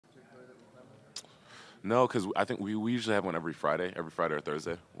No, because I think we usually have one every Friday or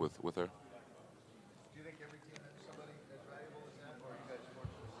Thursday with her. Do you think every team has somebody as valuable as that, or are you guys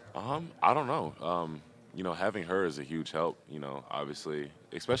fortunate there? I don't know. Having her is a huge help. Obviously,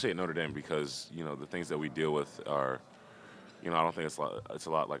 especially at Notre Dame because the things that we deal with are, I don't think it's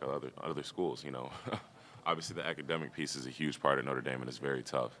a lot like other schools. Obviously the academic piece is a huge part at Notre Dame and it's very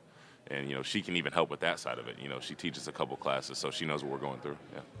tough. And she can even help with that side of it. She teaches a couple classes, so she knows what we're going through.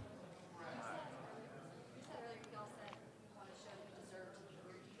 Yeah.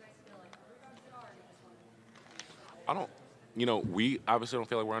 I don't. We obviously don't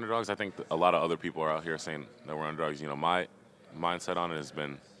feel like we're underdogs. I think a lot of other people are out here saying that we're underdogs. My mindset on it has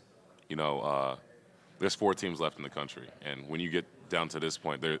been, you know, uh, there's 4 teams left in the country, and when you get down to this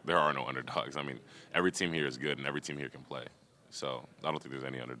point, there are no underdogs. I mean, every team here is good, and every team here can play. So I don't think there's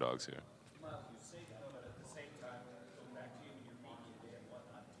any underdogs here. Miles, you say that, but at the same time, going back to even your media day and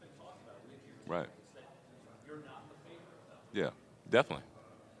whatnot, it's been talked about with your Right. teammates that you're not the favorite, though. Yeah. Definitely.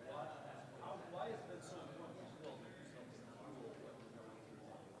 Why has it been so important to build fuel what we're going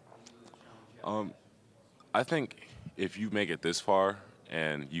through the challenge yet? I think if you make it this far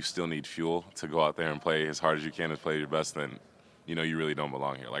and you still need fuel to go out there and play as hard as you can and play your best, then you really don't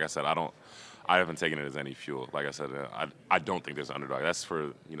belong here. Like I said, I haven't taken it as any fuel. Like I said, I don't think there's an underdog. That's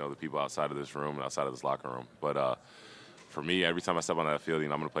for the people outside of this room and outside of this locker room. But for me, every time I step on that field, I'm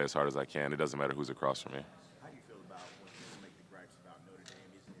going to play as hard as I can. It doesn't matter who's across from me. How do you feel about when people make the gripes about Notre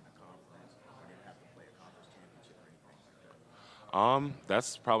Dame isn't in a conference or didn't have to play a conference championship or anything like that?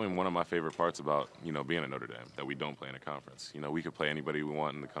 That's probably one of my favorite parts about being at Notre Dame, that we don't play in a conference. We could play anybody we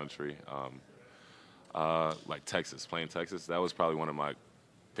want in the country. Like Texas, playing Texas, that was probably one of my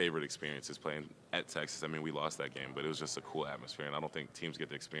favorite experiences playing at Texas. I mean, we lost that game, but it was just a cool atmosphere, and I don't think teams get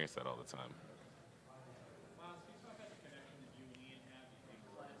to experience that all the time. Miles, can you talk about the connection that you and Ian have? You take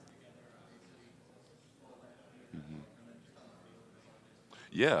class together, obviously. All that, and then just on the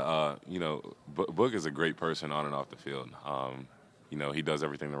field. Yeah, Book is a great person on and off the field. He does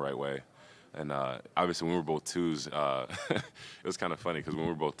everything the right way. And obviously, when we were both twos, it was kind of funny because when we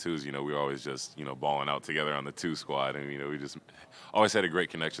were both twos, we were always just, balling out together on the two squad. And, we just always had a great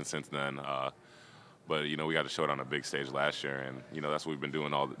connection since then. But, we got to show it on a big stage last year. And, that's what we've been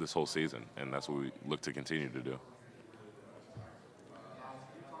doing this whole season. And that's what we look to continue to do.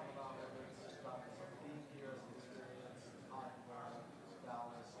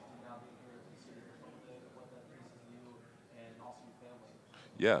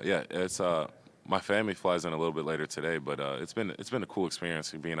 Yeah. It's my family flies in a little bit later today, but it's been a cool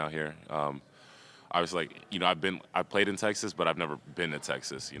experience being out here. Obviously, I played in Texas, but I've never been to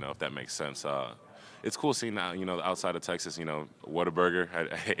Texas. If that makes sense. It's cool seeing that outside of Texas. Whataburger.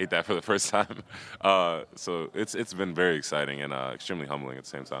 I ate that for the first time. So it's been very exciting and extremely humbling at the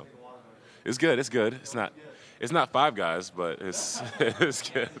same time. It's good. It's good. It's not Five Guys, but it's it's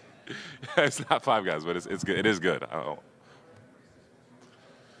good. It's not Five Guys, but it's good. It is good. What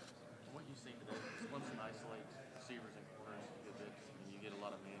you see today, Clemson isolates receivers and corners a good bit, and you get a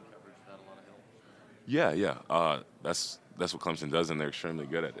lot of man coverage without a lot of help. Yeah. That's what Clemson does, and they're extremely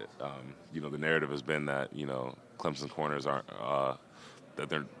good at it. The narrative has been that Clemson corners aren't that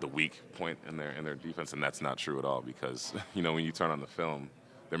they're the weak point in their defense, and that's not true at all. Because when you turn on the film,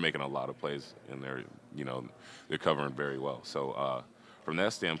 they're making a lot of plays, and they're covering very well. So from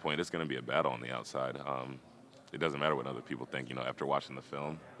that standpoint, it's going to be a battle on the outside. It doesn't matter what other people think. After watching the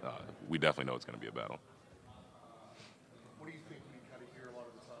film, we definitely know it's going to be a battle. What do you think? We kind of hear a lot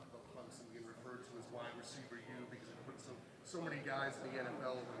of the talk about Clemson being referred to as wide receiver U because it put so many guys in the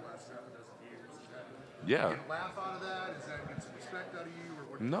NFL over the last half a dozen years. Is that Yeah. you get a laugh out of that? Is that get some respect out of you? Or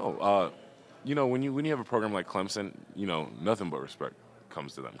what No. When you have a program like Clemson, nothing but respect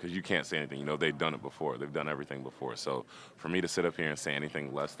comes to them because you can't say anything. They've done it before. They've done everything before. So for me to sit up here and say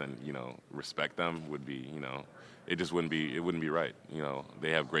anything less than respect them would be it just wouldn't be right.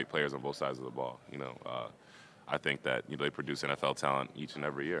 They have great players on both sides of the ball. I think that they produce NFL talent each and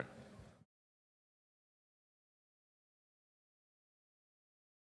every year.